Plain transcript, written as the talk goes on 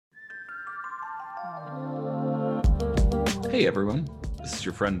Hey everyone, this is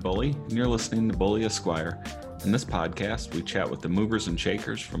your friend Bully, and you're listening to Bully Esquire. In this podcast, we chat with the movers and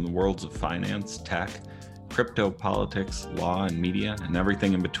shakers from the worlds of finance, tech, crypto, politics, law, and media, and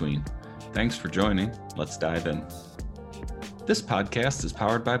everything in between. Thanks for joining. Let's dive in. This podcast is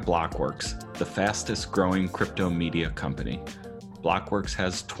powered by Blockworks, the fastest growing crypto media company. Blockworks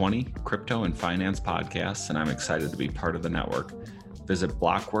has 20 crypto and finance podcasts, and I'm excited to be part of the network. Visit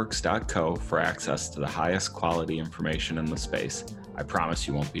blockworks.co for access to the highest quality information in the space. I promise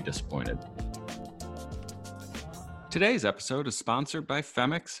you won't be disappointed. Today's episode is sponsored by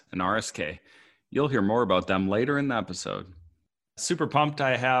Femix and RSK. You'll hear more about them later in the episode. Super pumped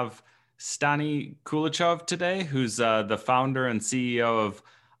I have Stani Kulechov today, who's the founder and CEO of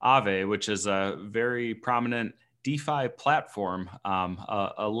Aave, which is a very prominent DeFi platform,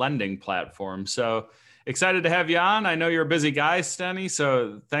 a lending platform. So excited to have you on. I know you're a busy guy, Stani,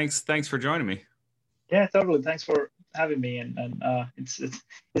 so thanks for joining me. Yeah, totally. Thanks for having me. And it's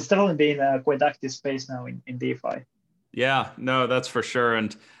definitely been a quite active space now in DeFi. Yeah, no, that's for sure.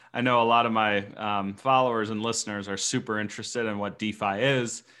 And I know a lot of my followers and listeners are super interested in what DeFi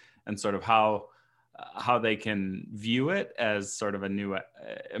is and sort of how they can view it as sort of a new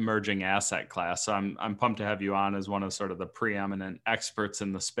emerging asset class. So I'm pumped to have you on as one of sort of the preeminent experts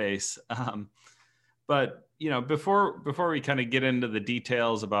in the space. But before we kind of get into the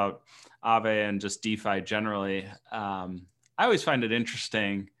details about Aave and just DeFi generally, I always find it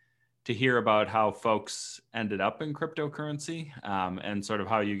interesting to hear about how folks ended up in cryptocurrency and sort of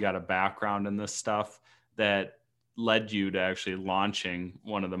how you got a background in this stuff that led you to actually launching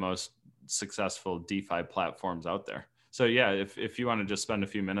one of the most successful DeFi platforms out there. So yeah, if you want to just spend a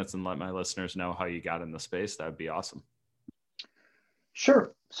few minutes and let my listeners know how you got in the space, that would be awesome.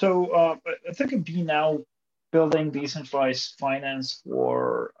 Sure. So I think I've been now building decentralized finance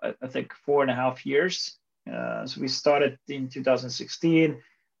for, I think, 4.5 years. So we started in 2016.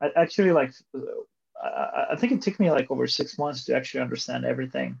 I think it took me like over 6 months to actually understand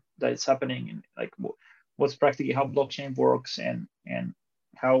everything that is happening and like what's practically how blockchain works and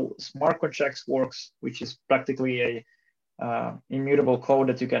how smart contracts works, which is practically a immutable code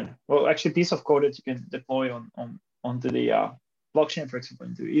that you can, actually piece of code that you can deploy onto the blockchain, for example,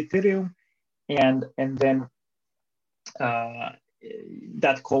 into Ethereum, and then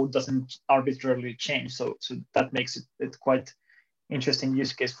that code doesn't arbitrarily change. So that makes it quite interesting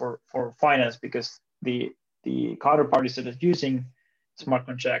use case for finance, because the counterparties that are using smart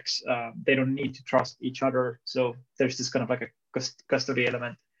contracts, they don't need to trust each other. So there's this kind of like a custody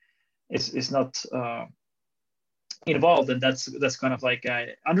element is not involved, and that's kind of like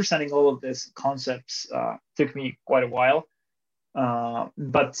understanding all of these concepts took me quite a while.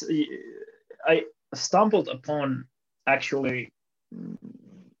 But I stumbled upon actually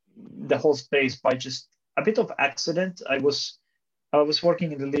the whole space by just a bit of accident. I was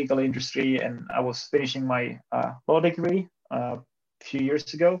working in the legal industry, and I was finishing my law degree a few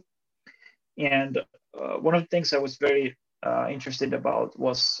years ago. And one of the things I was very interested about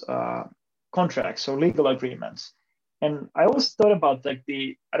was contracts, so legal agreements. And I always thought about like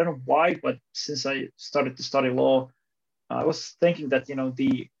I don't know why, but since I started to study law, I was thinking that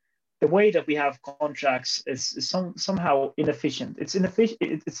the way that we have contracts is somehow inefficient. It's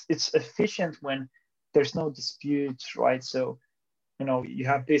inefficient. It's efficient when there's no disputes, right? So you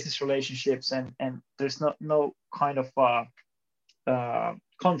have business relationships and there's no kind of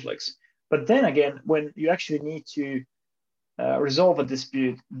conflicts. But then again, when you actually need to resolve a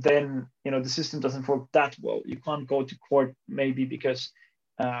dispute, then the system doesn't work that well. You can't go to court maybe because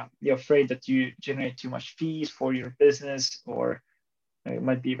you're afraid that you generate too much fees for your business, or it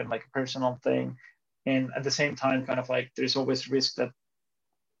might be even like a personal thing. And at the same time, kind of like there's always risk that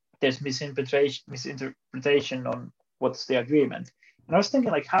there's misinterpretation on what's the agreement. And I was thinking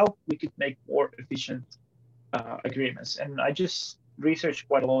like how we could make more efficient agreements. And I just researched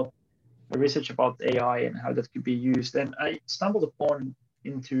quite a lot. I researched about AI and how that could be used. And I stumbled upon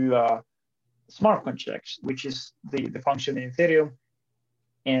into smart contracts, which is the function in Ethereum,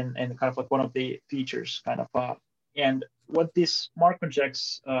 and kind of like one of the features kind of. And what these smart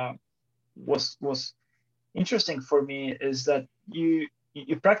contracts was interesting for me is that you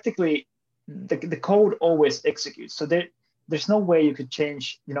practically, the code always executes. So there's no way you could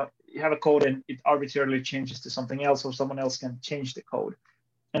change, you have a code and it arbitrarily changes to something else, or someone else can change the code.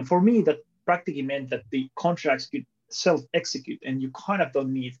 And for me, that practically meant that the contracts could self-execute, and you kind of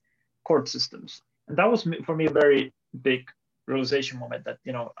don't need court systems. And that was for me a very big realization moment that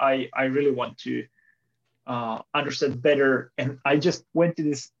I really want to understand better. And I just went to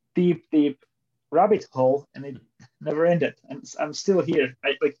this deep rabbit hole, and it never ended. And I'm still here.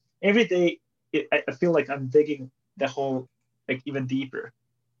 Every day I feel like I'm digging the hole like even deeper.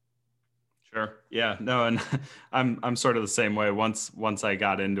 Sure. Yeah. No, and I'm sort of the same way. Once I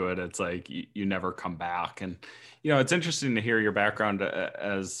got into it, it's like you never come back. And it's interesting to hear your background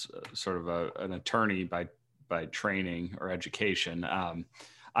as sort of an attorney by training or education.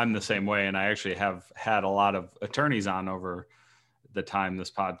 I'm the same way, and I actually have had a lot of attorneys on over the time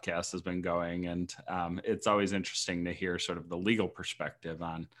this podcast has been going, and it's always interesting to hear sort of the legal perspective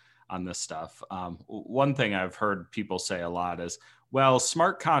on this stuff. One thing I've heard people say a lot is, well,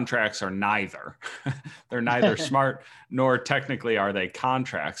 smart contracts are neither. They're neither smart nor technically are they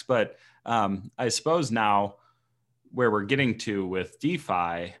contracts. But I suppose now where we're getting to with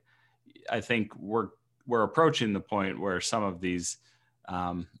DeFi, I think we're approaching the point where some of these,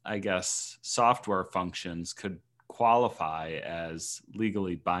 I guess, software functions could qualify as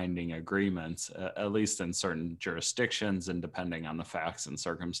legally binding agreements, at least in certain jurisdictions and depending on the facts and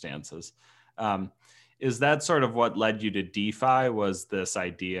circumstances. Is that sort of what led you to DeFi? Was this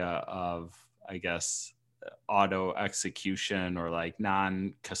idea of, I guess, auto execution or like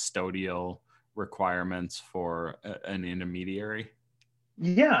non-custodial requirements for an intermediary?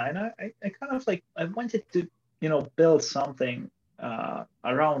 Yeah, and I kind of like I wanted to build something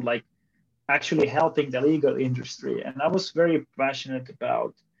around like actually helping the legal industry, and I was very passionate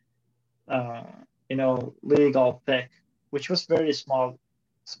about uh, legal tech, which was very small.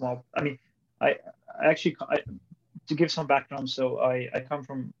 I mean, I actually to give some background, so I come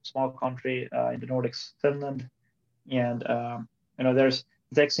from a small country in the Nordics, Finland, and there's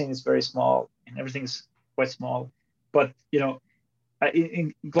the tech scene is very small and everything's quite small, but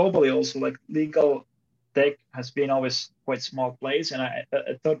globally also like legal tech has been always quite small place, and I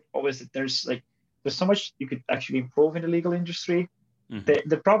thought always that there's so much you could actually improve in the legal industry.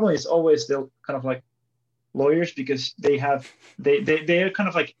 The problem is always the kind of like lawyers, because they're kind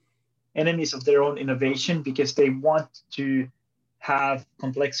of like enemies of their own innovation, because they want to have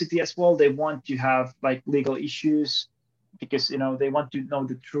complexity as well. They want to have like legal issues because they want to know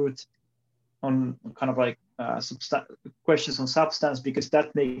the truth on kind of like questions on substance, because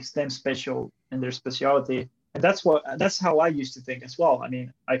that makes them special in their specialty. And that's how I used to think as well. I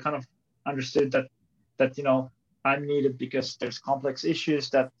mean, I kind of understood that I'm needed because there's complex issues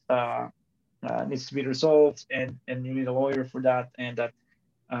that needs to be resolved, and you need a lawyer for that, and that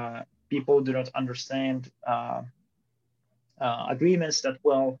people do not understand agreements that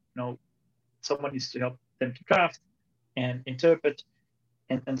well. Someone needs to help them to draft and interpret,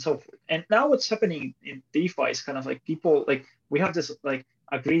 and so forth. And now what's happening in DeFi is kind of like people like we have this like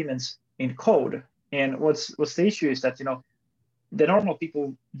agreements in code, and what's the issue is that the normal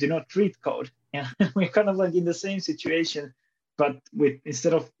people do not read code, and we're kind of like in the same situation, but with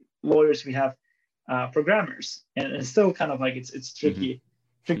instead of lawyers we have programmers, and it's still kind of like it's tricky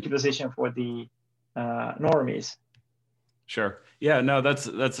position for the normies. Sure. Yeah, no, that's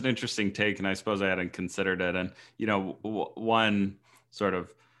an interesting take, and I suppose I hadn't considered it. And one sort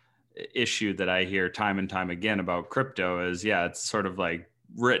of issue that I hear time and time again about crypto is, yeah, it's sort of like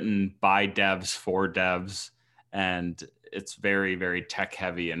written by devs for devs, and it's very, very tech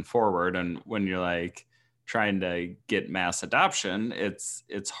heavy and forward. And when you're like trying to get mass adoption,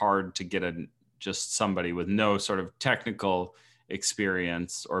 it's hard to get just somebody with no sort of technical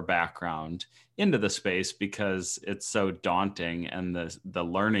experience or background into the space, because it's so daunting and the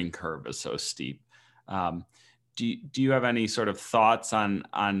learning curve is so steep. Do you have any sort of thoughts on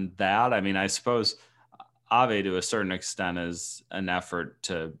that? I mean, I suppose Aave to a certain extent is an effort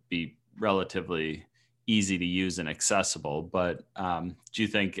to be relatively easy to use and accessible, but do you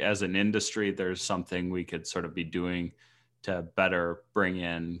think as an industry there's something we could sort of be doing to better bring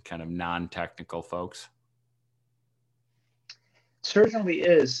in kind of non-technical folks? Certainly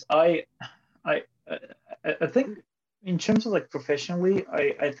is. I think in terms of like professionally,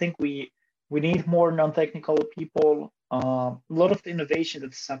 I think we need more non-technical people. A lot of the innovation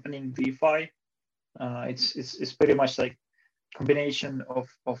that's happening in DeFi, it's pretty much like combination of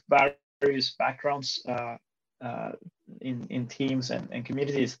various backgrounds in teams and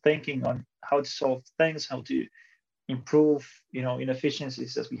communities thinking on how to solve things, how to improve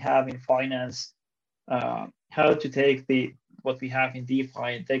inefficiencies that we have in finance, how to take what we have in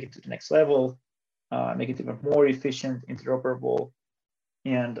DeFi and take it to the next level, make it even more efficient, interoperable,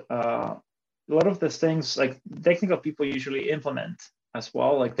 and a lot of these things like technical people usually implement as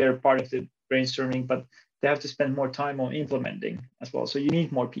well. Like they're part of the brainstorming, but they have to spend more time on implementing as well. So you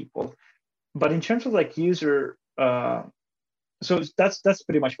need more people. But in terms of like user, so that's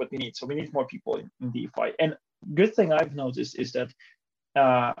pretty much what we need. So we need more people in DeFi. And good thing I've noticed is that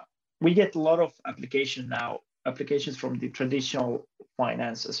we get a lot of applications from the traditional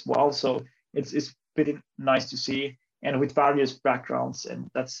finance as well. So it's pretty nice to see. and with various backgrounds, and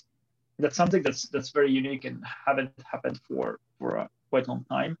that's something that's very unique and haven't happened for a quite long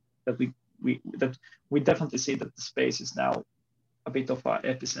time. That we definitely see that the space is now a bit of an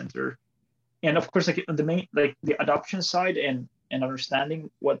epicenter. And of course, like on the main, like the adoption side and understanding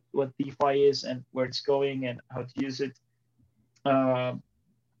what DeFi is and where it's going and how to use it.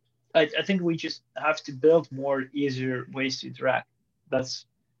 I think we just have to build more easier ways to interact. That's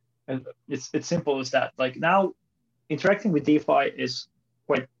it's simple as that. Like now, interacting with DeFi is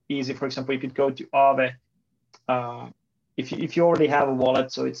quite easy. For example, you could go to Aave. If you already have a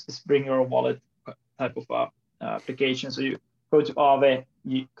wallet, so it's bring your wallet type of application. So you go to Aave,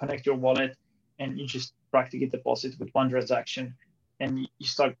 you connect your wallet, and you just practically deposit with one transaction, and you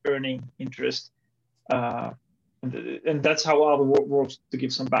start earning interest. And that's how Aave works. To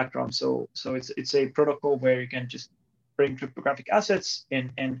give some background, so it's a protocol where you can just bring cryptographic assets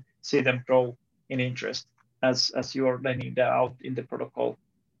and see them grow in interest as you are lending that out in the protocol.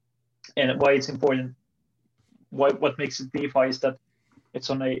 And why it's important, what makes it DeFi is that it's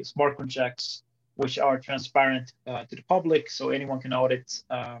on a smart contracts which are transparent to the public, so anyone can audit,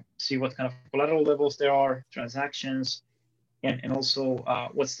 see what kind of collateral levels there are, transactions, and also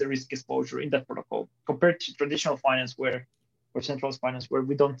what's the risk exposure in that protocol compared to traditional finance or centralized finance, where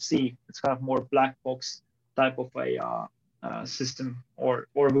we don't see. It's kind of more black box type of a system, or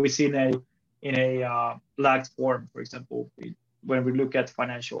we see in a lagged form. For example, when we look at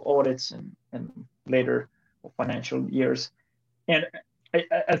financial audits and later financial years. And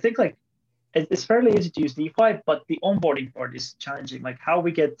I think like it's fairly easy to use DeFi, but the onboarding part is challenging. Like how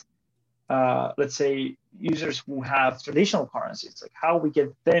we get, let's say, users who have traditional currencies, like how we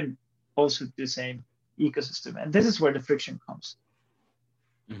get them also to the same ecosystem. And this is where the friction comes.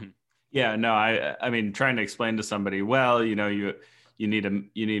 Mm-hmm. Yeah, no, I mean, trying to explain to somebody, well, you need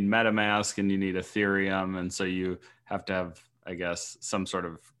MetaMask and you need Ethereum, and so you have to have, I guess, some sort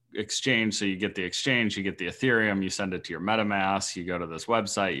of exchange. So you get the exchange, you get the Ethereum, you send it to your MetaMask, you go to this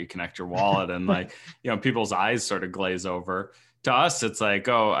website, you connect your wallet, and like, people's eyes sort of glaze over. To us, it's like,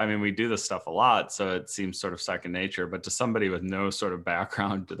 oh, I mean, we do this stuff a lot, so it seems sort of second nature. But to somebody with no sort of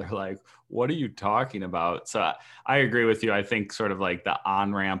background, they're like, what are you talking about? So I agree with you. I think sort of like the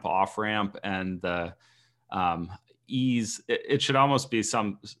on-ramp, off-ramp, and the ease, it should almost be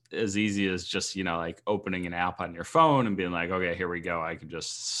as easy as just, like opening an app on your phone and being like, okay, here we go. I can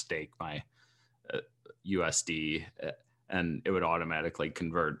just stake my USD and it would automatically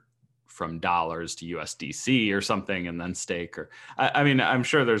convert from dollars to USDC or something and then stake. Or I mean, I'm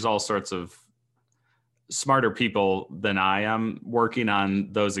sure there's all sorts of smarter people than I am working on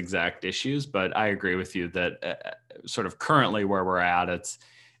those exact issues, but I agree with you that sort of currently where we're at,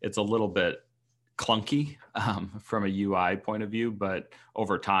 it's a little bit clunky from a UI point of view, but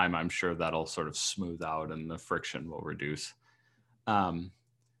over time, I'm sure that'll sort of smooth out and the friction will reduce.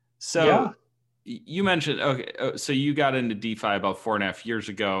 So you mentioned, okay, so you got into DeFi about 4.5 years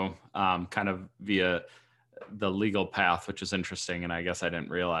ago, kind of via the legal path, which is interesting, and I guess I didn't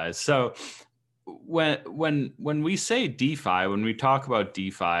realize. So when we say DeFi, when we talk about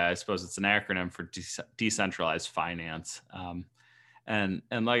DeFi, I suppose it's an acronym for decentralized finance. And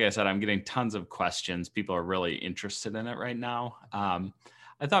like I said, I'm getting tons of questions. People are really interested in it right now.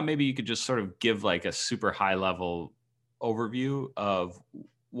 I thought maybe you could just sort of give like a super high level overview of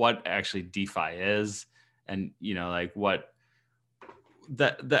what actually DeFi is, and like what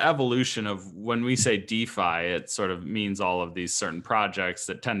the evolution of when we say DeFi, it sort of means all of these certain projects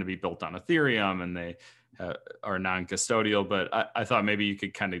that tend to be built on Ethereum and they are non-custodial. But I thought maybe you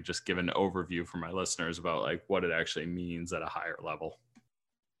could kind of just give an overview for my listeners about like what it actually means at a higher level.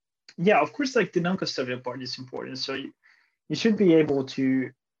 Yeah, of course, like the non-custodial part is important. So you should be able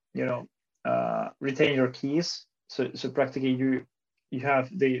to, retain your keys. So practically you have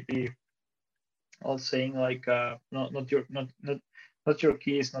the all saying like not your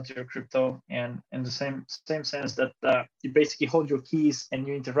keys, not your crypto, and in the same sense that you basically hold your keys and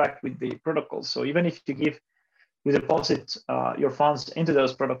you interact with the protocol. So even if you deposit your funds into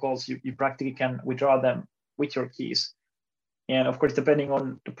those protocols, you practically can withdraw them with your keys. And of course, depending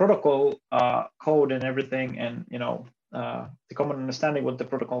on the protocol code and everything, and the common understanding what the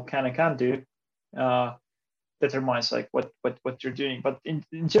protocol can and can't do, determines like what you're doing. But in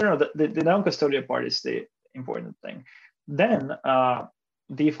general, the non-custodial part is the important thing. Then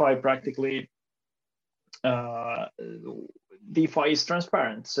DeFi practically DeFi is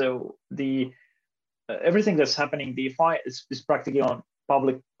transparent. So everything that's happening in DeFi is practically on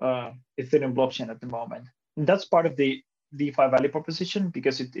public Ethereum blockchain at the moment. And that's part of the DeFi value proposition,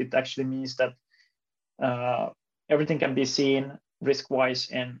 because it actually means that everything can be seen risk-wise,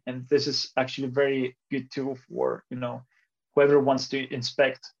 and this is actually a very good tool for whoever wants to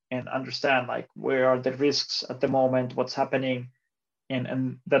inspect and understand like where are the risks at the moment, what's happening,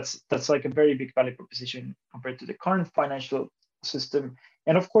 and that's like a very big value proposition compared to the current financial system.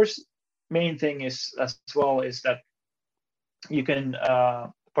 And of course, main thing is as well is that you can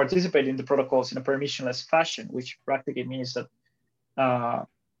participate in the protocols in a permissionless fashion, which practically means that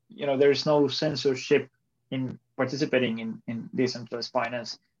there's no censorship in participating in decentralized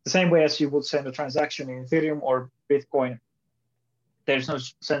finance. The same way as you would send a transaction in Ethereum or Bitcoin, there's no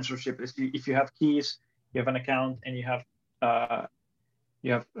censorship. If you have keys, you have an account, and you have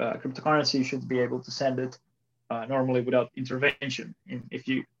cryptocurrency, you should be able to send it normally without intervention if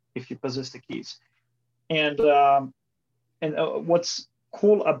you possess the keys. And what's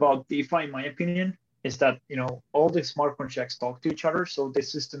cool about DeFi, in my opinion, is that all the smart contracts talk to each other, so the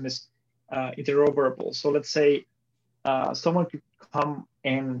system is interoperable. So let's say someone could come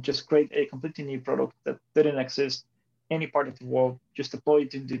and just create a completely new product that didn't exist any part of the world, just deploy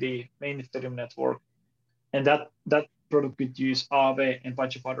it into the main Ethereum network, and that product could use Aave and a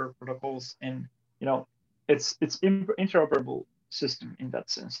bunch of other protocols, and it's interoperable system in that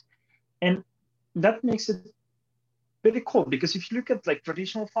sense, and that makes it pretty cool. Because if you look at like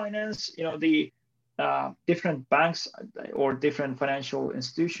traditional finance, the different banks or different financial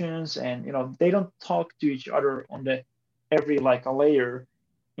institutions, and they don't talk to each other on the every like a layer.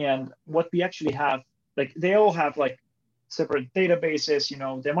 And what we actually have, like they all have like separate databases.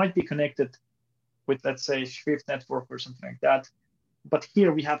 They might be connected with, let's say, Swift network or something like that. But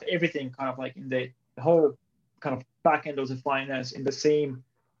here we have everything kind of like in the whole kind of back end of the finance in the same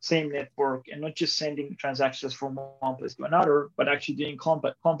network, and not just sending transactions from one place to another, but actually doing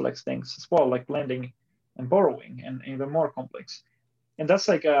complex things as well, like lending and borrowing, and even more complex. And that's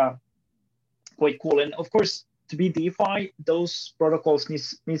like quite cool. And of course, to be DeFi, those protocols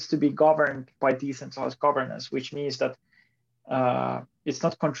needs to be governed by decentralized governance, which means that it's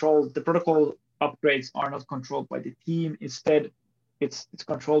not controlled. The protocol upgrades are not controlled by the team. Instead, it's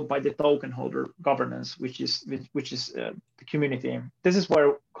controlled by the token holder governance, which is the community. This is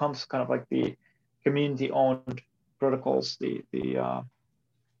where comes kind of like the community-owned protocols, the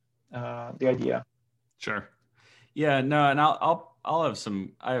idea. Sure. Yeah. No. And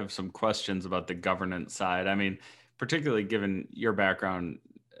I have some questions about the governance side. I mean, particularly given your background,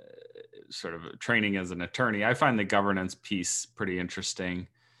 sort of training as an attorney, I find the governance piece pretty interesting.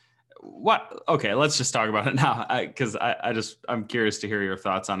 Okay, let's just talk about it now, because I'm curious to hear your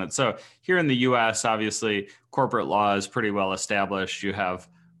thoughts on it. So here in the US, obviously, corporate law is pretty well established. You have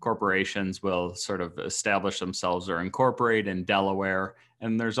corporations will sort of establish themselves or incorporate in Delaware,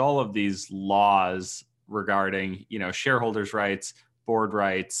 and there's all of these laws regarding shareholders' rights, board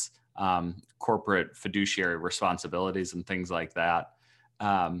rights, corporate fiduciary responsibilities, and things like that.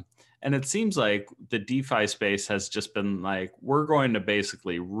 And it seems like the DeFi space has just been like, we're going to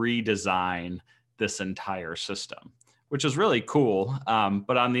basically redesign this entire system, which is really cool.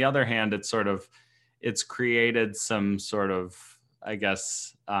 But on the other hand, it's created some sort of, I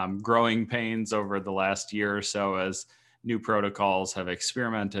guess, growing pains over the last year or so as new protocols have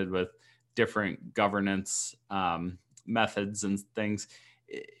experimented with different governance methods and things.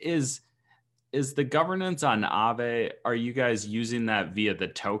 Is the governance on Aave, are you guys using that via the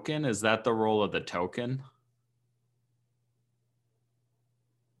token? Is that the role of the token?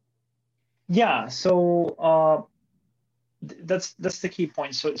 Yeah, so that's the key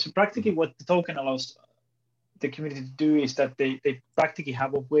point. So practically what the token allows the community to do is that they practically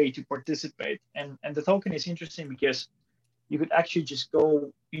have a way to participate. And the token is interesting because you could actually just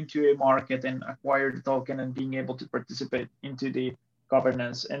go into a market and acquire the token and being able to participate into the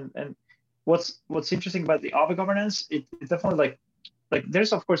governance. And what's interesting about the Aave governance, it definitely like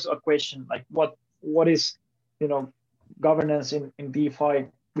there's of course a question like what is governance in DeFi,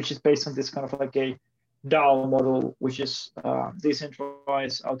 which is based on this kind of like a DAO model, which is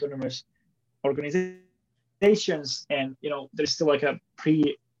decentralized autonomous organizations, and there's still like a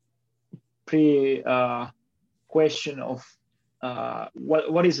pre question of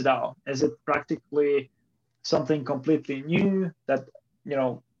what is DAO? Is it practically something completely new that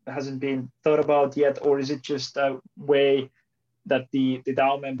hasn't been thought about yet, or is it just a way that the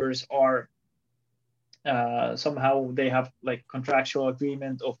DAO members are somehow they have like contractual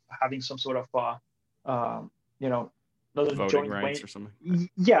agreement of having some sort of not a voting joint rights venture, or something?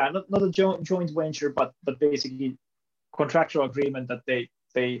 yeah, not a joint venture, but basically contractual agreement that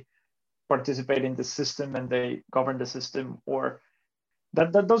they participate in the system and they govern the system, or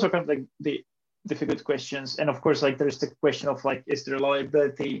that those are kind of like the difficult questions. And of course, like there's the question of like, is there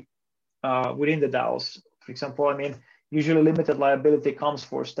liability within the DAOs? For example, I mean, usually limited liability comes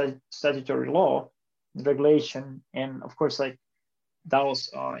for statutory law, regulation, and of course, like those,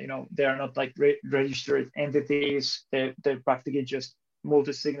 they are not like registered entities. They're practically just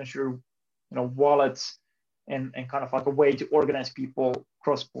multi-signature, wallets, and kind of like a way to organize people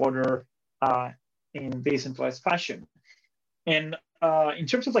cross-border in decentralized fashion. And in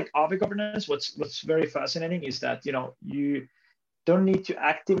terms of like Aave governance, what's very fascinating is that you don't need to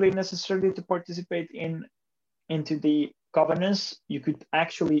actively necessarily to participate into the governance. You could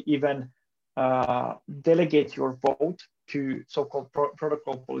actually even delegate your vote to so-called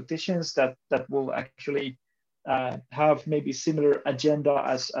protocol politicians that will actually have maybe similar agenda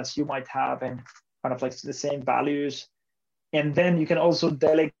as you might have, and kind of like the same values. And then you can also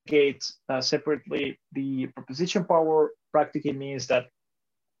delegate separately the proposition power. Practically means that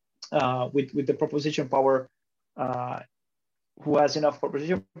with the proposition power, who has enough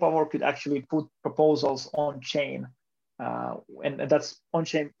proposition power could actually put proposals on chain. And that's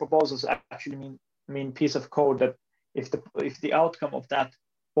on-chain proposals actually mean piece of code that if the outcome of that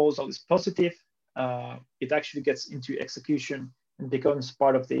proposal is positive, it actually gets into execution and becomes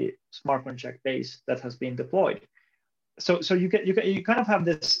part of the smart contract base that has been deployed. So you kind of have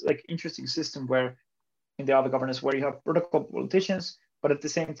this like interesting system where in the other governance where you have protocol politicians, but at the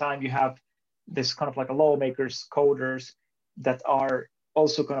same time you have this kind of like a lawmakers, coders that are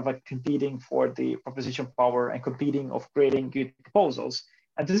also kind of like competing for the proposition power and competing of creating good proposals.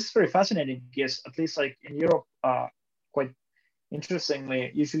 And this is very fascinating because at least like in Europe, quite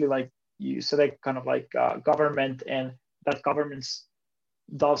interestingly, usually like you select kind of like government, and that government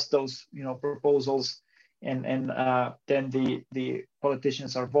does those proposals, and then the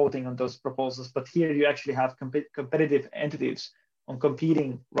politicians are voting on those proposals. But here you actually have competitive entities on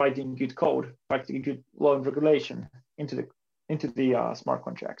competing, writing good code, practically good law and regulation into the smart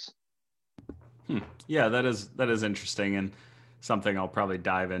contracts. Yeah, that is interesting, and something I'll probably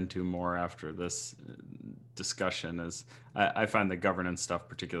dive into more after this discussion. Is I find the governance stuff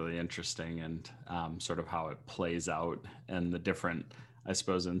particularly interesting, and sort of how it plays out, and the different, I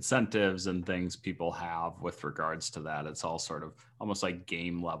suppose, incentives and things people have with regards to that. It's all sort of almost like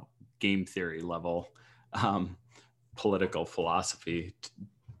game theory level political philosophy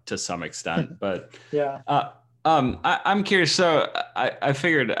to some extent. But yeah. I'm curious. So I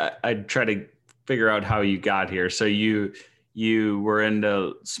figured I'd try to figure out how you got here. So you were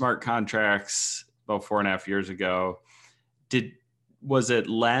into smart contracts about 4.5 years ago. Was it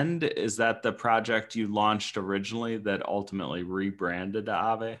Lend? Is that the project you launched originally that ultimately rebranded to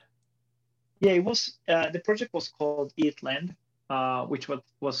Aave? Yeah, it was. The project was called ETHLend, which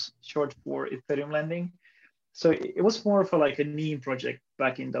was short for Ethereum lending. So it was more of like a meme project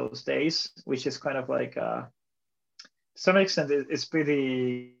back in those days, which is kind of like, to some extent, it's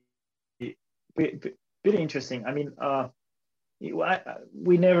pretty interesting. I mean,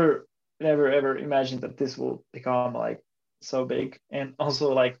 we never ever imagined that this will become like so big. And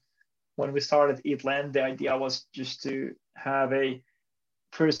also like when we started ETHLend, the idea was just to have a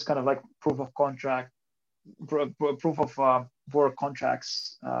first kind of like proof of work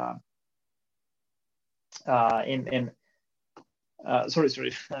contracts sorry,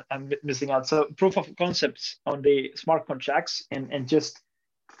 I'm missing out. So proof of concepts on the smart contracts, and just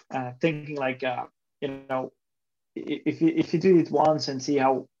thinking like, if you do it once and see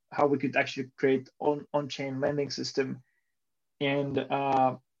how we could actually create on-chain lending system. And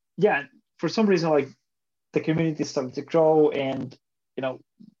yeah, for some reason, like the community started to grow, and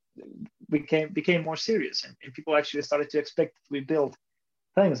became more serious, and people actually started to expect that we build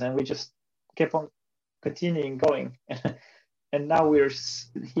things, and we just kept on continuing going. And now we're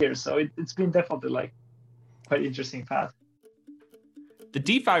here. So it's been definitely like quite interesting path. The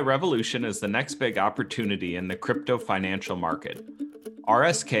DeFi revolution is the next big opportunity in the crypto financial market.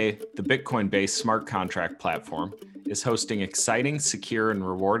 RSK, the Bitcoin-based smart contract platform, is hosting exciting, secure, and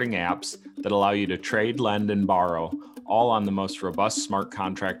rewarding apps that allow you to trade, lend, and borrow, all on the most robust smart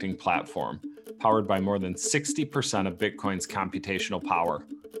contracting platform, powered by more than 60% of Bitcoin's computational power.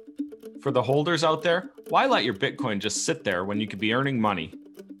 For the holders out there, why let your Bitcoin just sit there when you could be earning money?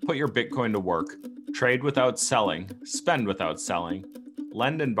 Put your Bitcoin to work, trade without selling, spend without selling,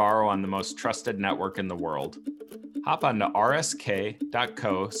 lend and borrow on the most trusted network in the world. Hop on to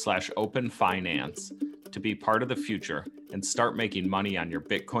rsk.co/openfinance to be part of the future and start making money on your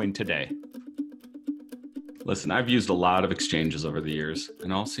Bitcoin today. Listen, I've used a lot of exchanges over the years,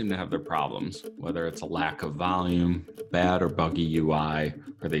 and all seem to have their problems, whether it's a lack of volume, bad or buggy UI,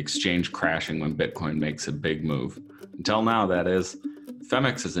 or the exchange crashing when Bitcoin makes a big move. Until now, that is.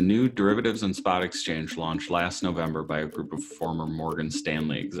 Femex is a new derivatives and spot exchange launched last November by a group of former Morgan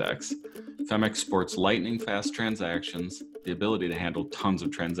Stanley execs. Femex sports lightning fast transactions, the ability to handle tons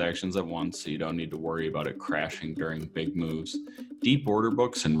of transactions at once so you don't need to worry about it crashing during big moves, deep order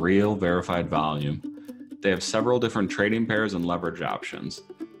books, and real verified volume. They have several different trading pairs and leverage options.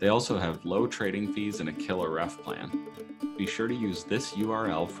 They also have low trading fees and a killer ref plan. Be sure to use this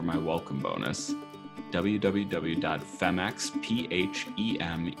URL for my welcome bonus,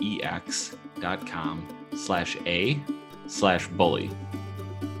 www.femex.com/a/bully.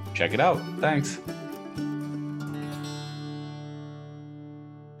 Check it out. Thanks.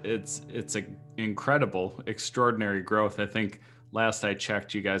 It's a incredible, extraordinary growth. I think last I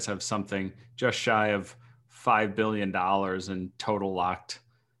checked, you guys have something just shy of $5 billion in total locked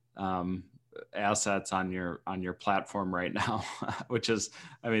assets on your platform right now, which is,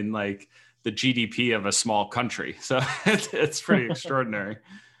 I mean, like the GDP of a small country. So it's pretty extraordinary.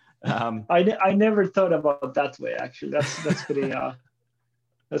 I never thought about it that way. Actually, that's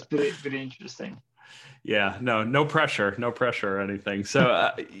pretty interesting. Yeah, no pressure or anything.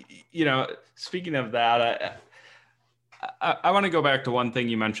 So, speaking of that, I want to go back to one thing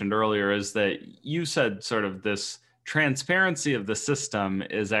you mentioned earlier, is that you said sort of this transparency of the system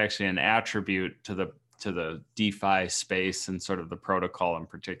is actually an attribute to the DeFi space and sort of the protocol in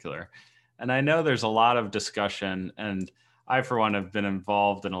particular. And I know there's a lot of discussion, and I, for one, have been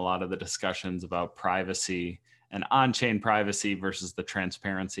involved in a lot of the discussions about privacy and on-chain privacy versus the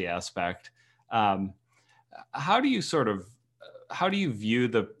transparency aspect. How do you view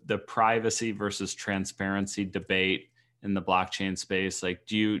the privacy versus transparency debate in the blockchain space? Like,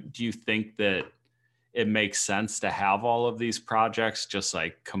 do you think that it makes sense to have all of these projects just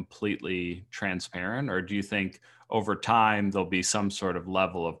like completely transparent, or do you think over time there'll be some sort of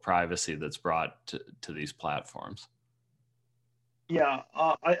level of privacy that's brought to these platforms? Yeah,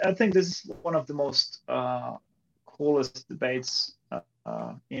 I think this is one of the most coolest debates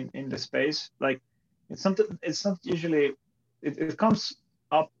in the space. Like, it's not usually, it comes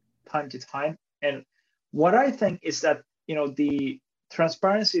up time to time. And what I think is that, the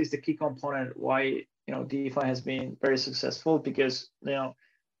transparency is the key component why, DeFi has been very successful, because, the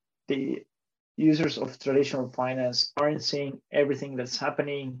users of traditional finance aren't seeing everything that's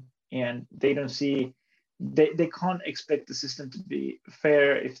happening, and they don't see, they can't expect the system to be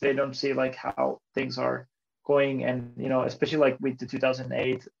fair if they don't see like how things are going. And, especially like with the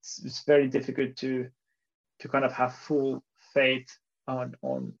 2008, it's very difficult to kind of have full faith on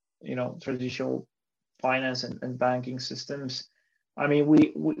traditional finance and banking systems. I mean,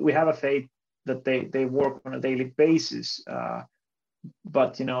 we have a faith that they work on a daily basis,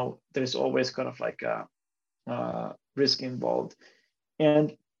 but there's always kind of like a risk involved.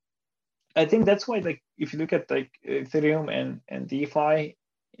 And I think that's why, like, if you look at like Ethereum and DeFi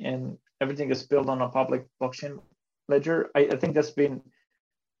and everything is built on a public blockchain ledger, I think that's been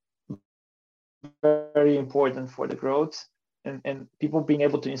very important for the growth, and people being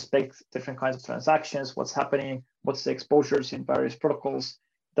able to inspect different kinds of transactions, what's happening, what's the exposures in various protocols.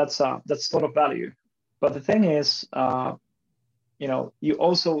 That's a lot of value. But the thing is, you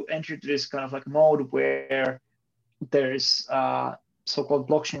also enter this kind of like mode where there's so-called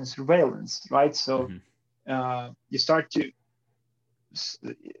blockchain surveillance, right? So you start to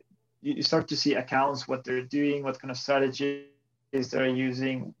see accounts, what they're doing, what kind of strategies they're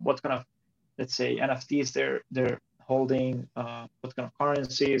using, what kind of, let's say, NFTs they're holding, what kind of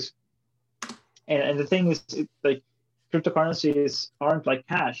currencies. And the thing is, like, cryptocurrencies aren't like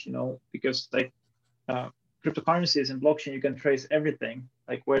cash, because like cryptocurrencies and blockchain, you can trace everything,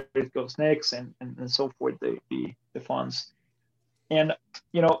 like where it goes next and so forth, the funds. And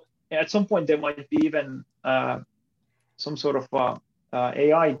at some point there might be even some sort of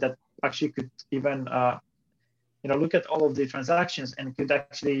AI that actually could even look at all of the transactions and could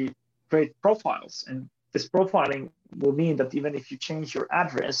actually create profiles. And this profiling will mean that even if you change your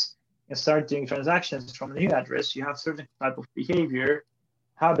address and start doing transactions from a new address, you have certain type of behavior,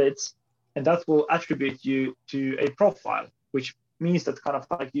 habits, and that will attribute you to a profile, which means that kind of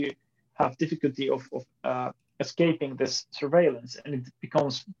like you have difficulty of escaping this surveillance, and it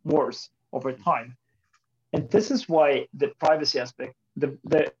becomes worse over time. And this is why the privacy aspect, the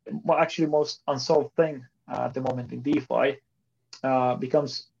actually most unsolved thing at the moment in DeFi,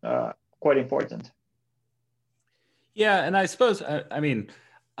 becomes quite important. Yeah, and I suppose, I mean,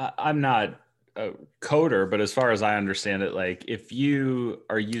 I'm not a coder, but as far as I understand it, like if you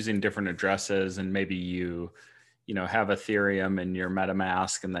are using different addresses and maybe you have Ethereum in your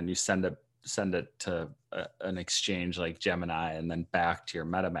MetaMask, and then you send it to an exchange like Gemini and then back to your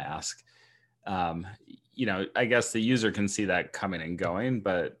MetaMask, I guess the user can see that coming and going,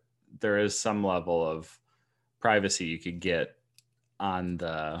 but there is some level of privacy you could get on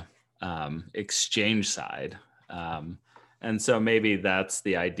the exchange side. And so maybe that's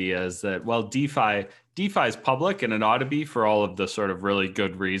the idea, is that, well, DeFi is public, and it ought to be for all of the sort of really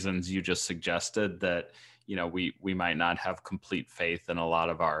good reasons you just suggested, that, we might not have complete faith in a lot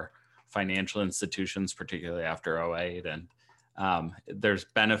of our financial institutions, particularly after '08. And there's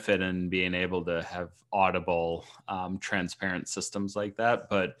benefit in being able to have audible, transparent systems like that,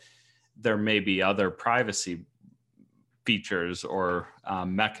 but there may be other privacy features or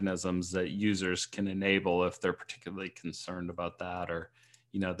mechanisms that users can enable if they're particularly concerned about that, or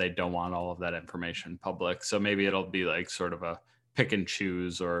they don't want all of that information public. So maybe it'll be like sort of a pick and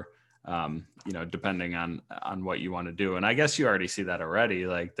choose, or depending on what you want to do. And I guess you already see that already.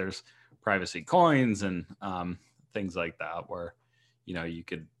 Like there's privacy coins and things like that, where you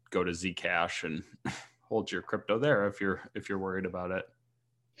could go to Zcash and hold your crypto there if you're worried about it.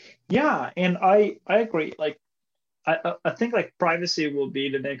 Yeah, and I agree. Like I think like privacy will be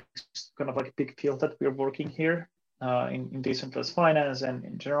the next kind of like big field that we're working here in decentralized finance and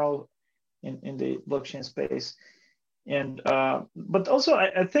in general in the blockchain space. And but also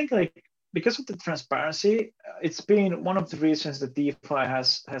I think like because of the transparency, it's been one of the reasons that DeFi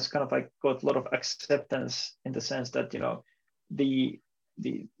has kind of like got a lot of acceptance, in the sense that the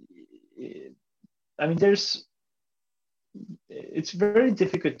I mean it's very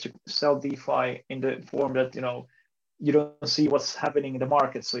difficult to sell DeFi in the form that you don't see what's happening in the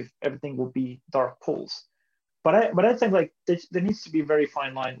market. So if everything will be dark pools, but I think like there needs to be a very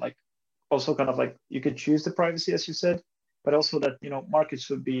fine line. Like also kind of like you could choose the privacy, as you said, but also that markets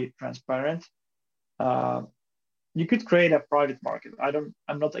should be transparent. You could create a private market.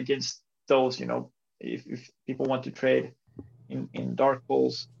 I'm not against those. If people want to trade in dark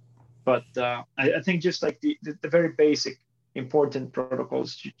pools, but I think just like the very basic important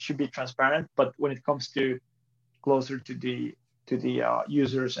protocols should be transparent. But when it comes to closer to the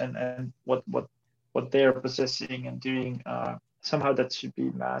users and what they're processing and doing, somehow that should be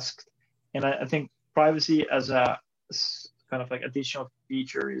masked. And I think privacy as a kind of like additional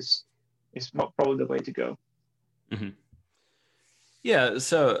feature is probably the way to go. Mm-hmm. Yeah.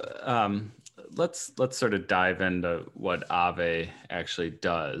 So let's sort of dive into what Aave actually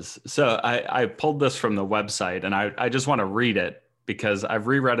does. So I pulled this from the website, and I just want to read it because I've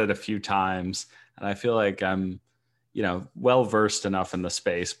reread it a few times, and I feel like I'm well versed enough in the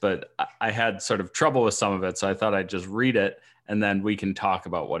space, but I had sort of trouble with some of it. So I thought I'd just read it, and then we can talk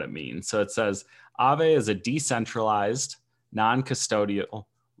about what it means. So it says, Aave is a decentralized, non-custodial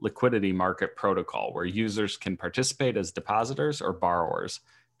liquidity market protocol where users can participate as depositors or borrowers.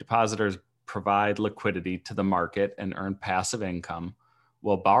 Depositors provide liquidity to the market and earn passive income,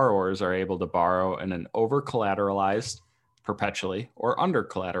 while borrowers are able to borrow in an over-collateralized, perpetually, or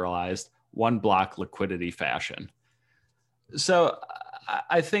under-collateralized one-block liquidity fashion. So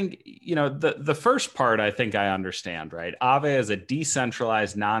I think, the first part, I think I understand, right? Aave is a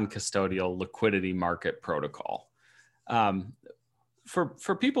decentralized, non-custodial liquidity market protocol.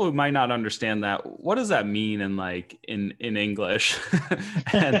 For people who might not understand that, what does that mean in English?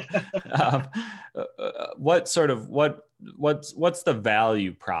 And what's the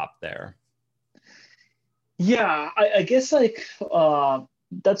value prop there? Yeah, I guess like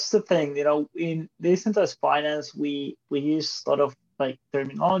that's the thing. In decentralized finance, we use a lot of like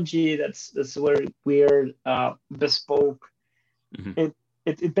terminology that's very weird, bespoke. Mm-hmm.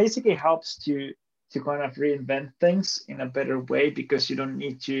 It basically helps to kind of reinvent things in a better way, because you don't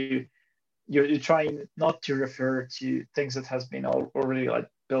need to. You're trying not to refer to things that has been already like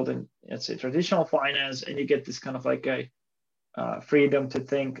built in, let's say, traditional finance, and you get this kind of like a freedom to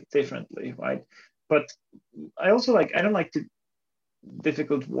think differently, right? But I also I don't like to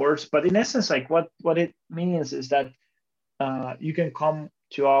difficult words, but in essence, like what it means is that you can come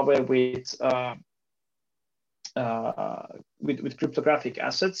to Aave with cryptographic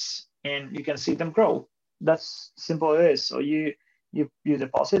assets, and you can see them grow. That's simple it is. So you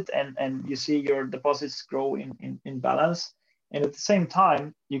deposit, and you see your deposits grow in balance, and at the same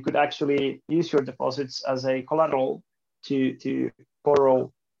time you could actually use your deposits as a collateral to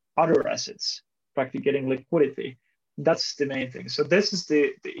borrow other assets, practically getting liquidity. That's the main thing. So this is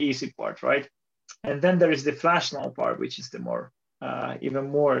the easy part, right? And then there is the flash loan part, which is the more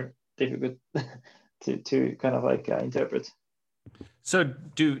even more difficult to kind of interpret. So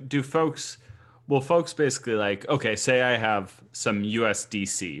do folks basically okay, say I have some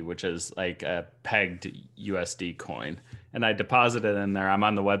USDC, which is like a pegged USD coin, and I deposit it in there. I'm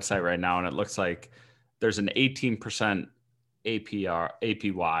on the website right now, and it looks like there's an 18%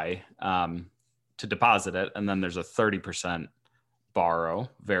 APY to deposit it, and then there's a 30% borrow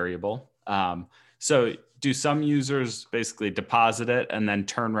variable. So do some users basically deposit it and then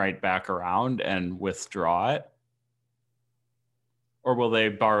turn right back around and withdraw it? Or will they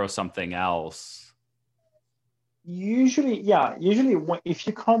borrow something else? Usually, if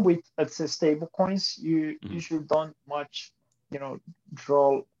you come with, let's say, stable coins, you usually don't much,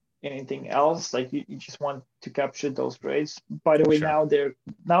 draw anything else. Like you just want to capture those trades. By the way, Sure.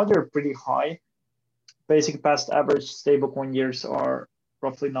 now they're pretty high. Basically, past average stablecoin years are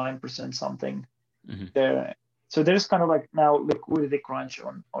roughly 9% something. There, so there's kind of like now liquidity crunch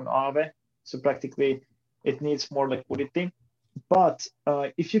on Aave. So practically, it needs more liquidity. But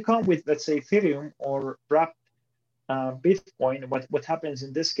if you come with, let's say, Ethereum or wrapped Bitcoin, what happens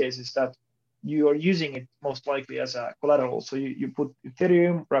in this case is that you are using it most likely as a collateral. So you put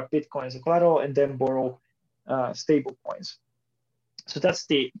Ethereum, wrap Bitcoin as a collateral, and then borrow stable coins. So that's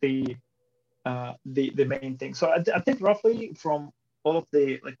the main thing. So I think roughly from all of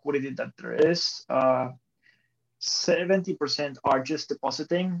the liquidity that there is, 70% are just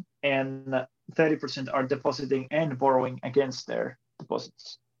depositing, and 30% are depositing and borrowing against their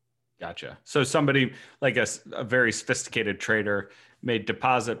deposits. Gotcha. So somebody like a very sophisticated trader may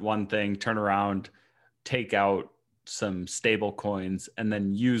deposit one thing, turn around, take out some stable coins, and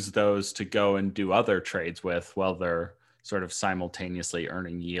then use those to go and do other trades with while they're sort of simultaneously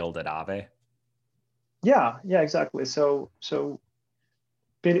earning yield at Aave. Yeah, exactly. So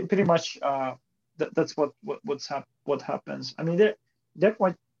pretty much that's what happens. I mean, they're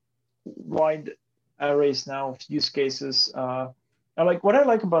quite wide arrays now of use cases. What I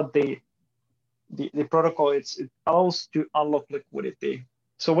like about the protocol, it allows to unlock liquidity.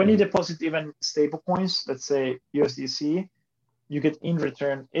 So when you deposit even stable coins, let's say USDC, you get in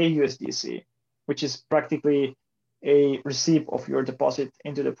return a USDC, which is practically a receipt of your deposit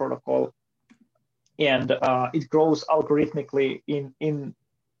into the protocol, and it grows algorithmically in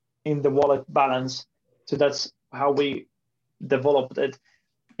the wallet balance. So that's how we developed it.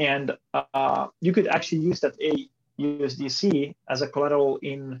 And you could actually use that AUSDC as a collateral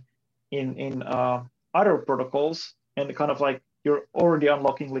in other protocols, and kind of like you're already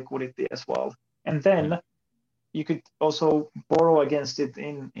unlocking liquidity as well. And then you could also borrow against it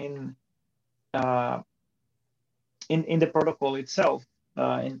in the protocol itself,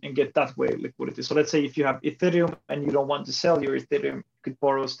 and get that way liquidity. So let's say if you have Ethereum and you don't want to sell your Ethereum, you could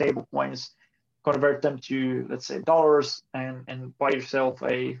borrow stable coins, convert them to, let's say, dollars, and buy yourself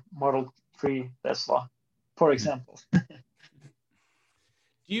a Model 3 Tesla, for example.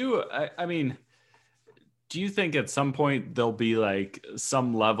 Do you think at some point there'll be like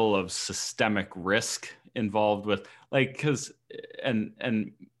some level of systemic risk involved with because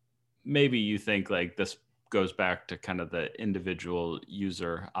maybe you think like this goes back to kind of the individual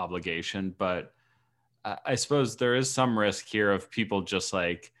user obligation, but I suppose there is some risk here of people just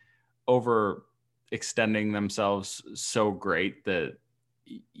like overextending themselves so great that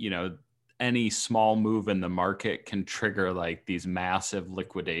any small move in the market can trigger like these massive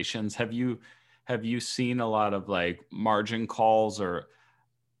liquidations. Have you seen a lot of like margin calls? Or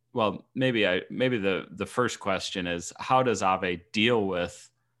well, maybe the first question is, how does Aave deal with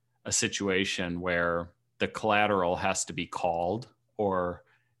a situation where the collateral has to be called, or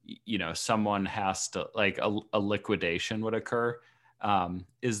someone has to, like a liquidation would occur?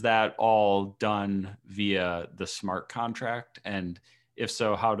 Is that all done via the smart contract? And if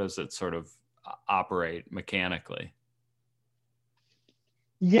so, how does it sort of operate mechanically?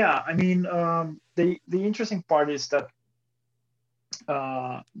 Yeah, I mean, the interesting part is that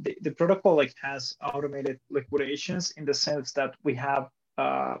the protocol has automated liquidations, in the sense that we have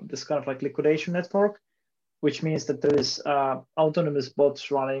this kind of like liquidation network, which means that there is autonomous bots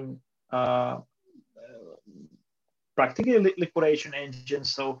running practically liquidation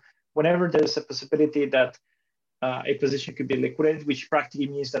engines. So whenever there's a possibility that a position could be liquidated, which practically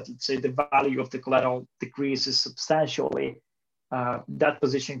means that, let's say, the value of the collateral decreases substantially, that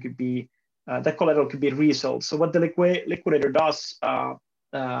position could be, that collateral could be resold. So what the liquidator does, the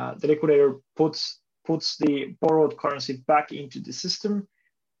liquidator puts the borrowed currency back into the system,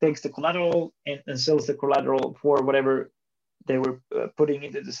 takes the collateral, and sells the collateral for whatever they were putting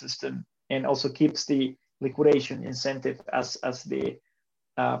into the system, and also keeps the liquidation incentive as the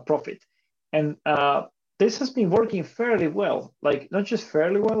profit. And this has been working fairly well, like not just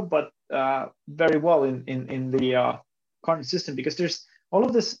fairly well, but very well in the current system, because there's all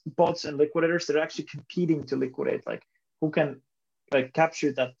of these bots and liquidators that are actually competing to liquidate, like who can like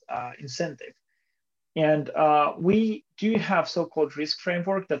capture that incentive. And we do have so-called risk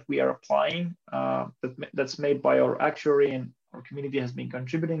framework that we are applying, that's made by our actuary, and our community has been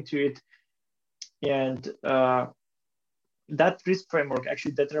contributing to it. And that risk framework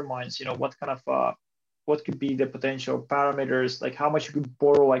actually determines, what kind of what could be the potential parameters, like how much you could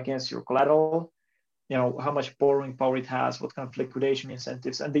borrow against your collateral, how much borrowing power it has, what kind of liquidation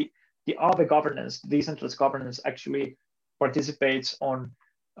incentives, and the Aave governance, the decentralized governance, actually participates on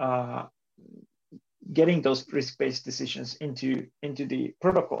getting those risk-based decisions into the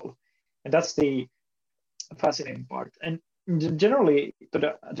protocol, and that's the fascinating part. And generally,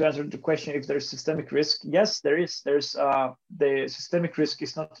 to answer the question, if there's systemic risk, yes, there is. There's the systemic risk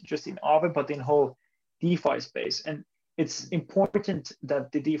is not just in Aave, but in whole DeFi space. And it's important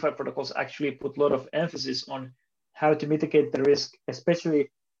that the DeFi protocols actually put a lot of emphasis on how to mitigate the risk,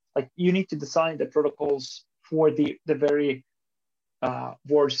 especially like you need to design the protocols for the very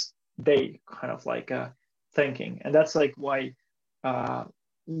worst day kind of like thinking. And that's like why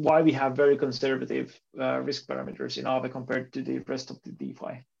we have very conservative risk parameters in Aave compared to the rest of the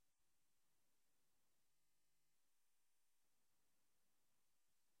DeFi.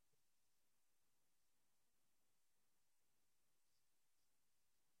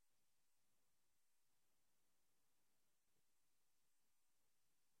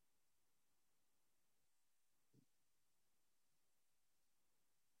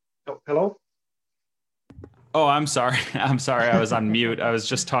 Oh, hello? Oh, I'm sorry. I'm sorry. I was on mute. I was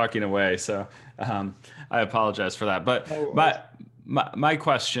just talking away. So I apologize for that. But No, my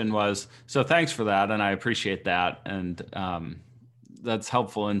question was, so thanks for that. And I appreciate that. And that's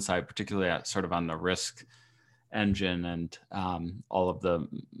helpful insight, particularly sort of on the risk engine and all of the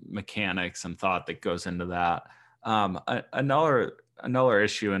mechanics and thought that goes into that. Another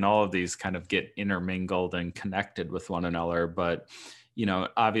issue, and all of these kind of get intermingled and connected with one another, but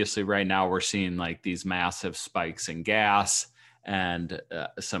obviously right now we're seeing like these massive spikes in gas and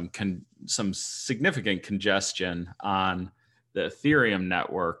some significant congestion on the Ethereum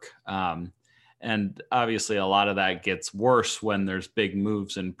network. And obviously a lot of that gets worse when there's big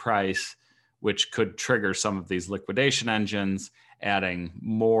moves in price, which could trigger some of these liquidation engines, adding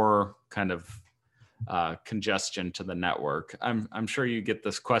more kind of congestion to the network. I'm sure you get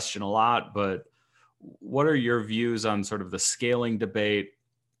this question a lot, but what are your views on sort of the scaling debate?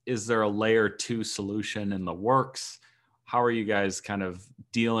 Is there a layer 2 solution in the works? How are you guys kind of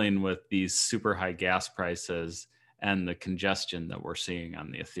dealing with these super high gas prices and the congestion that we're seeing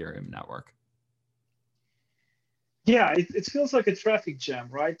on the Ethereum network? Yeah, it feels like a traffic jam,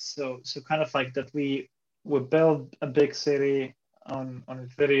 right? So kind of like that we build a big city on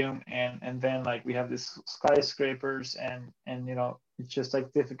Ethereum, and then like we have these skyscrapers, and it's just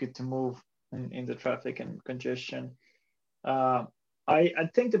like difficult to move in the traffic and congestion. I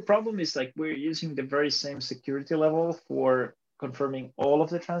think the problem is like we're using the very same security level for confirming all of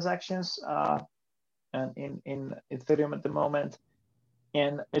the transactions and in Ethereum at the moment.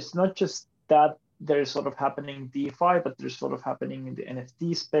 And it's not just that there's sort of happening in DeFi, but there's sort of happening in the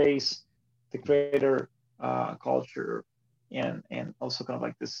NFT space, the creator culture, and also kind of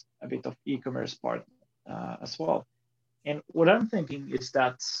like this a bit of e-commerce part as well. And what I'm thinking is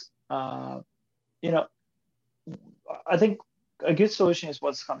that I think a good solution is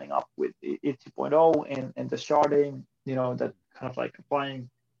what's coming up with it 2.0 and the sharding, that kind of like applying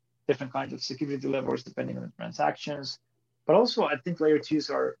different kinds of security levels depending on the transactions. But also, I think layer 2s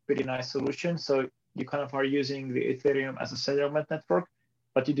are a pretty nice solution. So you kind of are using the Ethereum as a settlement network,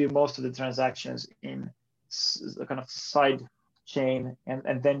 but you do most of the transactions in a kind of side chain,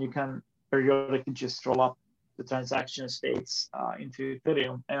 and then you can periodically just roll up the transaction states into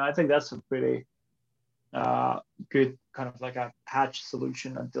Ethereum. And I think that's a pretty good kind of like a patch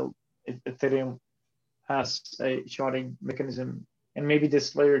solution until Ethereum has a sharding mechanism, and maybe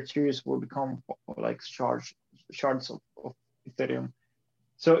this layer 2s will become like shards of Ethereum.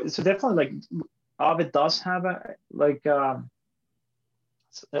 So definitely like Aave does have a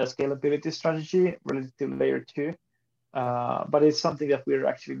scalability strategy related to layer 2, but it's something that we're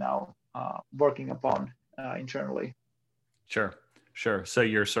actually now working upon internally. Sure. So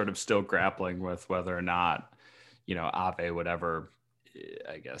you're sort of still grappling with whether or not, Aave would ever,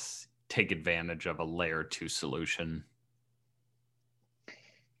 I guess, take advantage of a layer 2 solution.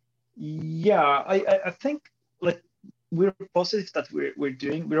 Yeah, I think like we're positive that we're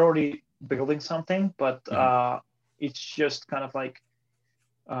already building something, but it's just kind of like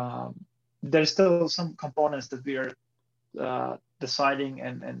there's still some components that we are deciding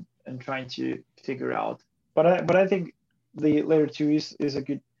and trying to figure out. But I think the layer 2 is a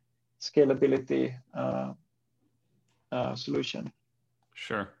good scalability solution.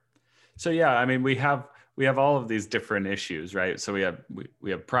 Sure. So yeah, I mean, we have all of these different issues, right? So we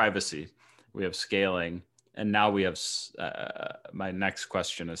have privacy, we have scaling, and now we have my next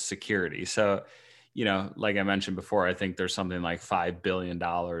question is security. So, like I mentioned before, I think there's something like $5 billion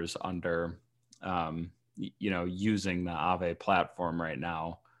under using the Aave platform right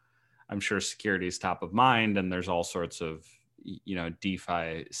now. I'm sure security is top of mind, and there's all sorts of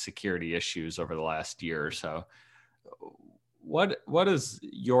DeFi security issues over the last year or so. What is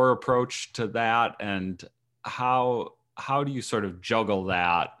your approach to that, and how do you sort of juggle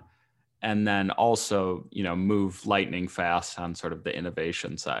that, and then also move lightning fast on sort of the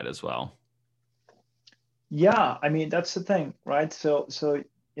innovation side as well? Yeah, I mean that's the thing, right? So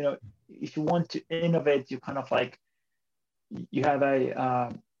if you want to innovate, you kind of like you have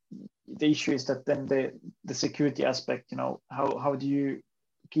the issue is that then the security aspect, how do you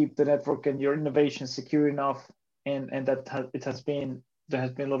keep the network and your innovation secure enough, and that there has been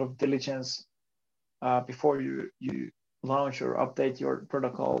a lot of diligence before you launch or update your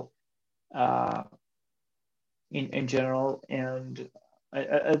protocol in general. And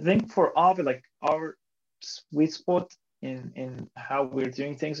I think for Aave, like our sweet spot in how we're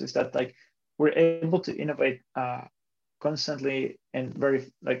doing things is that like we're able to innovate constantly and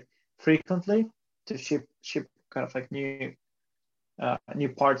very like frequently to ship kind of like new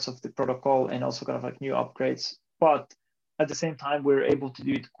parts of the protocol, and also kind of like new upgrades. But at the same time, we're able to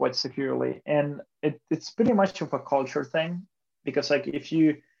do it quite securely, and it's pretty much of a culture thing, because like if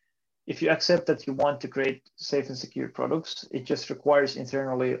you accept that you want to create safe and secure products, it just requires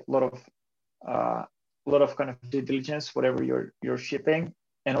internally a lot of kind of due diligence, whatever you're shipping,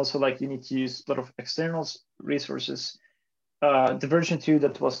 and also like you need to use a lot of external resources. The version 2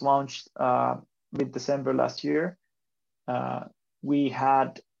 that was launched mid-December last year, we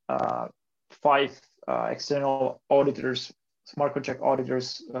had 5 external auditors, smart contract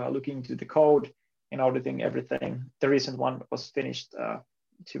auditors, looking into the code and auditing everything. The recent one was finished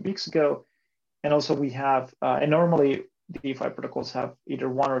 2 weeks ago. And also we have, and normally DeFi protocols have either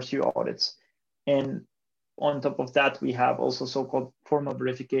 1 or 2 audits. And on top of that, we have also so-called formal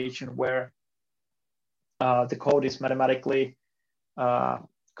verification, where the code is mathematically kind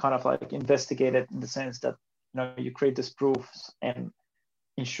of like investigated, in the sense that you create these proofs and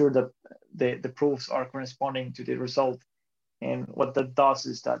ensure that the proofs are corresponding to the result. And what that does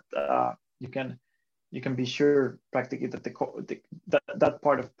is that you can be sure practically that that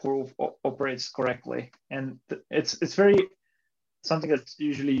part of proof operates correctly. And it's very something that's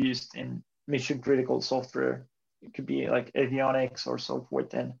usually used in mission critical software. It could be like avionics or so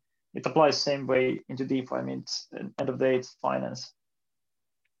forth, and it applies the same way into DeFi. I mean, it's end of the day, it's finance.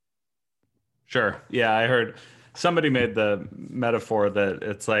 Sure. Yeah, I heard somebody made the metaphor that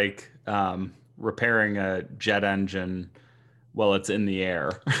it's like repairing a jet engine while it's in the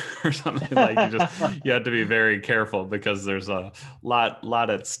air or something. Like you have to be very careful because there's a lot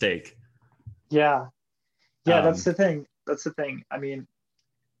at stake. Yeah, that's the thing. I mean,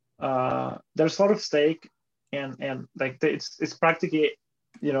 there's a lot of stake, and like it's practically,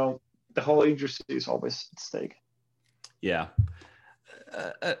 the whole industry is always at stake. Yeah.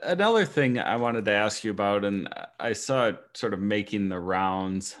 Another thing I wanted to ask you about, and I saw it sort of making the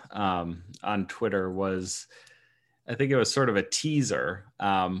rounds on Twitter, was I think it was sort of a teaser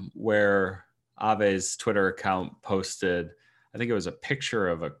where Aave's Twitter account posted, I think it was a picture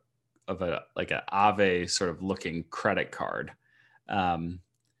of a like an Aave sort of looking credit card.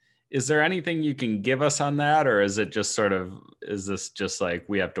 Is there anything you can give us on that, or is it just is this just like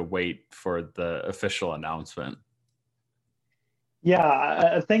we have to wait for the official announcement? Yeah,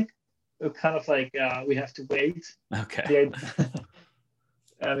 I think kind of like we have to wait. Okay.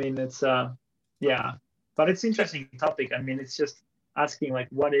 I mean, it's yeah, but it's interesting topic. I mean, it's just asking like,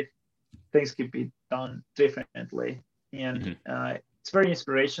 what if things could be done differently, and it's very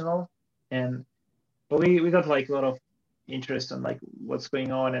inspirational. And but we got like a lot of interest on like what's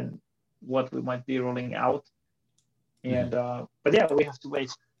going on and what we might be rolling out. And but yeah, we have to wait.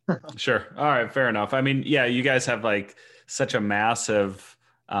 Sure. All right. Fair enough. I mean, yeah, you guys have like such a massive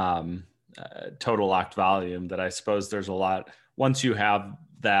total locked volume that I suppose there's a lot. Once you have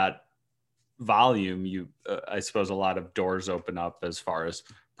that volume, I suppose a lot of doors open up as far as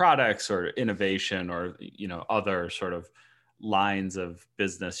products or innovation or other sort of lines of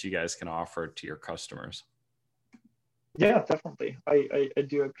business you guys can offer to your customers. Yeah, definitely. I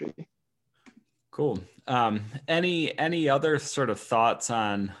do agree. Cool. Any other sort of thoughts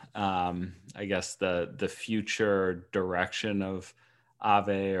on, I guess the future direction of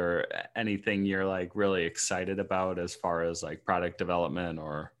Aave, or anything you're like really excited about as far as like product development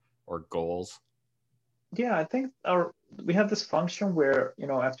or goals? Yeah, I think we have this function where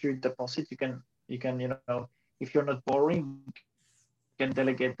after you deposit, you can if you're not borrowing, you can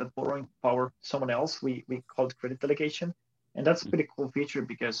delegate the borrowing power to someone else. We call it credit delegation. And that's a pretty cool feature,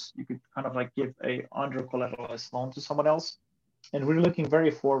 because you could kind of like give a under collateralized loan to someone else. And we're looking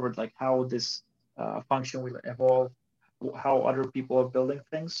very forward, like how this function will evolve, how other people are building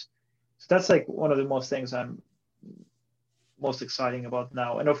things. So that's like one of the most things I'm most exciting about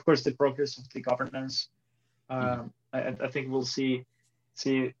now. And of course, the progress of the governance. I think we'll see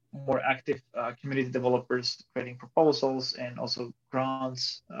more active community developers creating proposals and also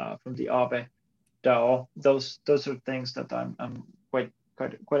grants from the Aave DAO. Those are things that I'm quite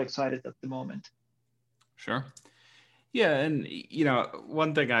excited at the moment. Sure. Yeah, and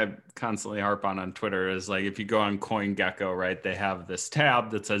one thing I constantly harp on Twitter is like if you go on CoinGecko, right, they have this tab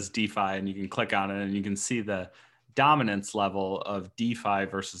that says DeFi, and you can click on it and you can see the dominance level of DeFi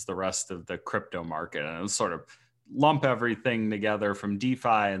versus the rest of the crypto market, and it'll sort of lump everything together from DeFi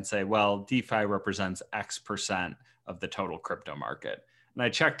and say, well, DeFi represents X% of the total crypto market. And I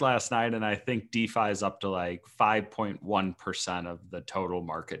checked last night, and I think DeFi is up to like 5.1% of the total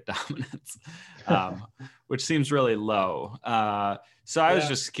market dominance, which seems really low. So I was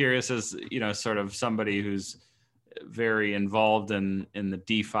just curious, as sort of somebody who's very involved in the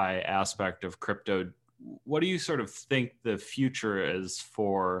DeFi aspect of crypto, what do you sort of think the future is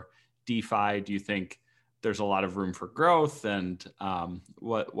for DeFi? Do you think there's a lot of room for growth, and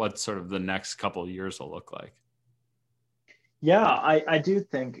what sort of the next couple of years will look like? Yeah, I do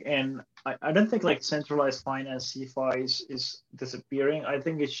think, and I don't think like centralized finance DeFi is disappearing. I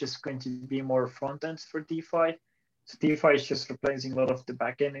think it's just going to be more front ends for DeFi. So DeFi is just replacing a lot of the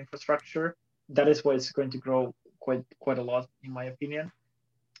backend infrastructure. That is why it's going to grow quite a lot, in my opinion.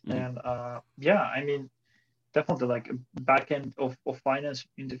 And yeah, I mean, definitely like a backend of finance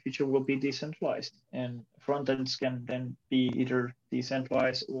in the future will be decentralized, and front ends can then be either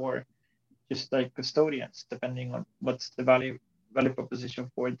decentralized or just like custodians, depending on what's the value proposition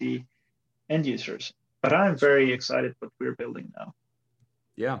for the end users. But I'm very excited what we're building now.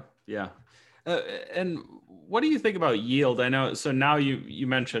 Yeah. And what do you think about yield? I know, so now you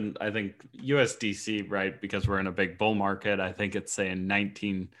mentioned, I think USDC, right? Because we're in a big bull market. I think it's saying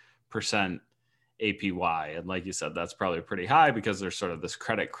 19% APY. And like you said, that's probably pretty high because there's sort of this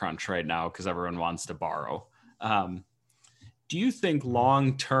credit crunch right now because everyone wants to borrow. Do you think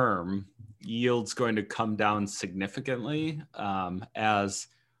long-term yield's going to come down significantly as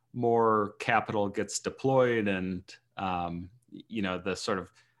more capital gets deployed and, the sort of,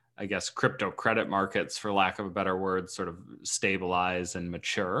 I guess, crypto credit markets, for lack of a better word, sort of stabilize and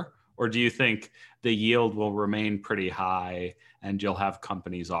mature? Or do you think the yield will remain pretty high and you'll have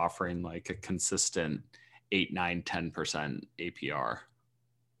companies offering like a consistent 8, 9, 10% APR?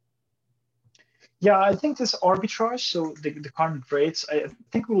 Yeah, I think this arbitrage, so the current rates, I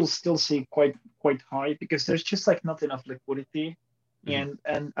think we will still see quite high because there's just like not enough liquidity, and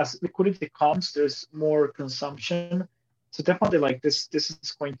as liquidity comes, there's more consumption. So definitely like this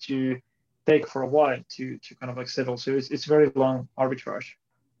is going to take for a while to kind of like settle. So it's very long arbitrage.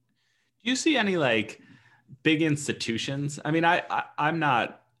 Do you see any like big institutions? I mean, I'm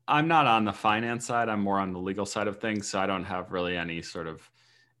not on the finance side. I'm more on the legal side of things, so I don't have really any sort of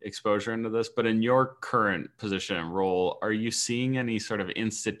exposure into this. But in your current position and role, are you seeing any sort of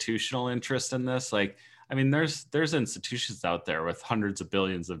institutional interest in this? Like, I mean, there's institutions out there with hundreds of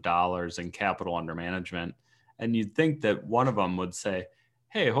billions of dollars in capital under management, and you'd think that one of them would say,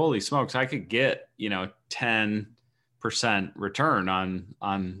 "Hey, holy smokes, I could get 10% return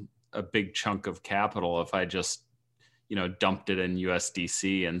on a big chunk of capital if I just dumped it in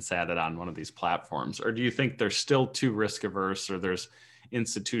USDC and sat it on one of these platforms." Or do you think they're still too risk averse, or there's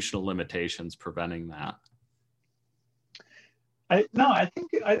institutional limitations preventing that? I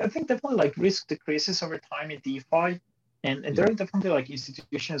think definitely like risk decreases over time in DeFi, and there are definitely like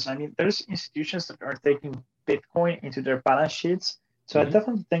institutions. I mean, there's institutions that are taking Bitcoin into their balance sheets. So I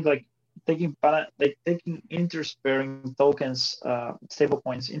definitely think like taking interest-bearing tokens,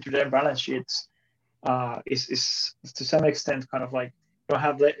 stablecoins into their balance sheets is to some extent kind of like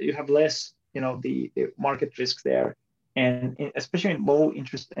you have less the market risk there, and especially in low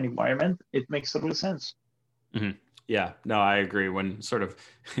interest environment, it makes total sense. Yeah, no, I agree. When sort of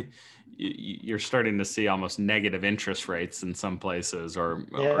you're starting to see almost negative interest rates in some places, or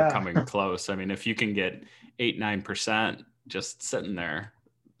coming close. I mean, if you can get 8, 9% just sitting there,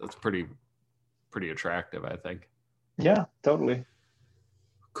 that's pretty attractive, I think. Yeah, totally.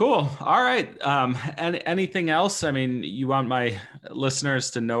 Cool. All right. And anything else? I mean, you want my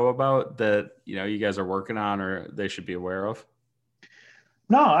listeners to know about that, you guys are working on, or they should be aware of?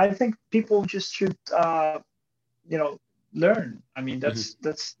 No, I think people just should, learn. I mean,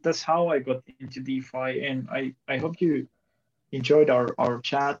 that's how I got into DeFi, and I hope you enjoyed our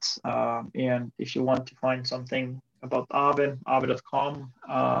chats. And if you want to find something about Aave, aave.com,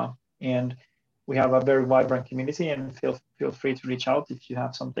 and we have a very vibrant community, and feel free to reach out if you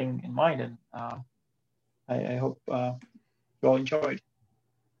have something in mind. And I hope you all enjoyed.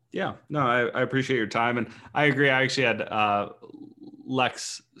 Yeah, no, I appreciate your time, and I agree. I actually had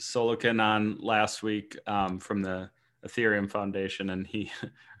Lex Solikin on last week from the Ethereum Foundation, and he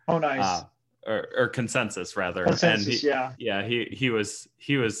oh nice or Consensus rather, Consensus, and he was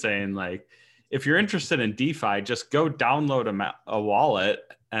saying, like, if you're interested in DeFi, just go download a wallet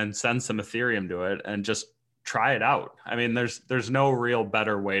and send some Ethereum to it and just try it out. I mean, there's no real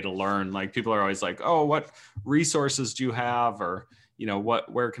better way to learn. Like, people are always like, oh, what resources do you have, or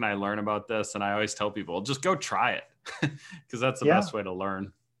where can I learn about this? And I always tell people, just go try it, because that's the best way to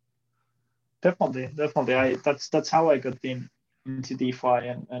learn. Definitely. That's how I got into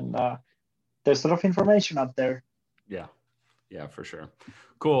DeFi, and there's a lot of information out there. Yeah, for sure.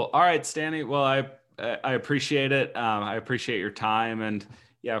 Cool. All right, Stani. Well, I appreciate it. I appreciate your time, and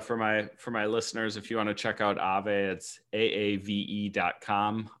yeah, for my listeners, if you want to check out Aave, it's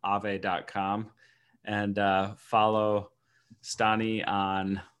aave.com, aave.com, and follow Stani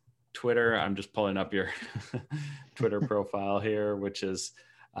on Twitter. I'm just pulling up your Twitter profile here, which is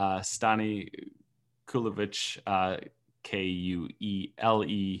Stani Kulechov,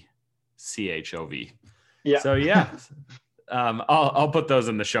 Kulechov. Yeah. So yeah, I'll put those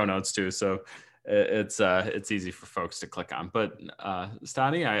in the show notes too, so it's easy for folks to click on. But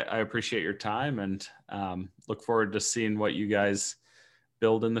Stani, I appreciate your time, and look forward to seeing what you guys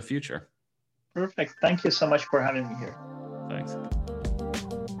build in the future. Perfect. Thank you so much for having me here. Thanks.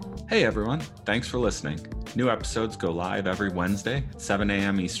 Hey everyone, thanks for listening. New episodes go live every Wednesday at 7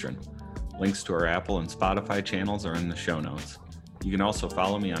 a.m. Eastern. Links to our Apple and Spotify channels are in the show notes. You can also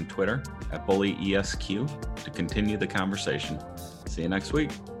follow me on Twitter at BullyESQ to continue the conversation. See you next week.